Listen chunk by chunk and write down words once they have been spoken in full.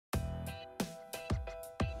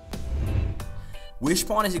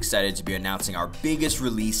Wishpond is excited to be announcing our biggest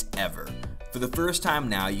release ever. For the first time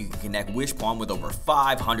now, you can connect Wishpond with over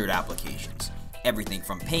 500 applications. Everything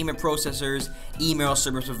from payment processors, email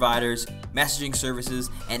service providers, messaging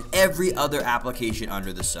services, and every other application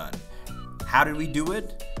under the sun. How did we do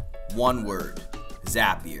it? One word: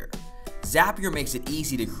 Zapier. Zapier makes it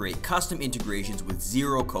easy to create custom integrations with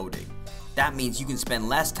zero coding. That means you can spend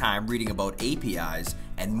less time reading about APIs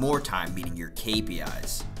and more time meeting your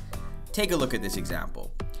KPIs. Take a look at this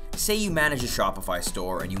example. Say you manage a Shopify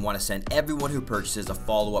store and you want to send everyone who purchases a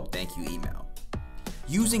follow-up thank you email.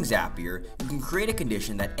 Using Zapier, you can create a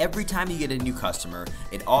condition that every time you get a new customer,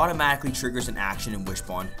 it automatically triggers an action in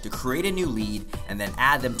Wishpond to create a new lead and then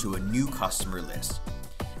add them to a new customer list.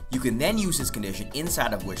 You can then use this condition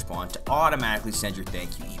inside of Wishpond to automatically send your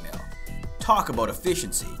thank you email. Talk about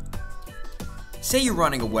efficiency. Say you're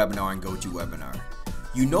running a webinar in GoToWebinar.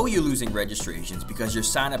 You know you're losing registrations because your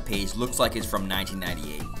sign-up page looks like it's from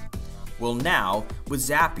 1998. Well, now, with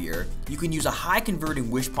Zapier, you can use a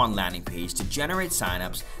high-converting Wishpond landing page to generate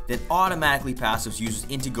signups that automatically pass those users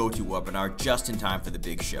into GoToWebinar just in time for the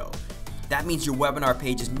big show. That means your webinar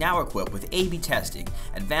page is now equipped with A/B testing,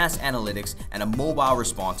 advanced analytics, and a mobile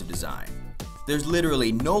responsive design. There's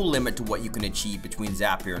literally no limit to what you can achieve between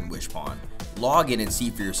Zapier and Wishpond. Log in and see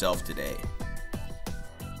for yourself today.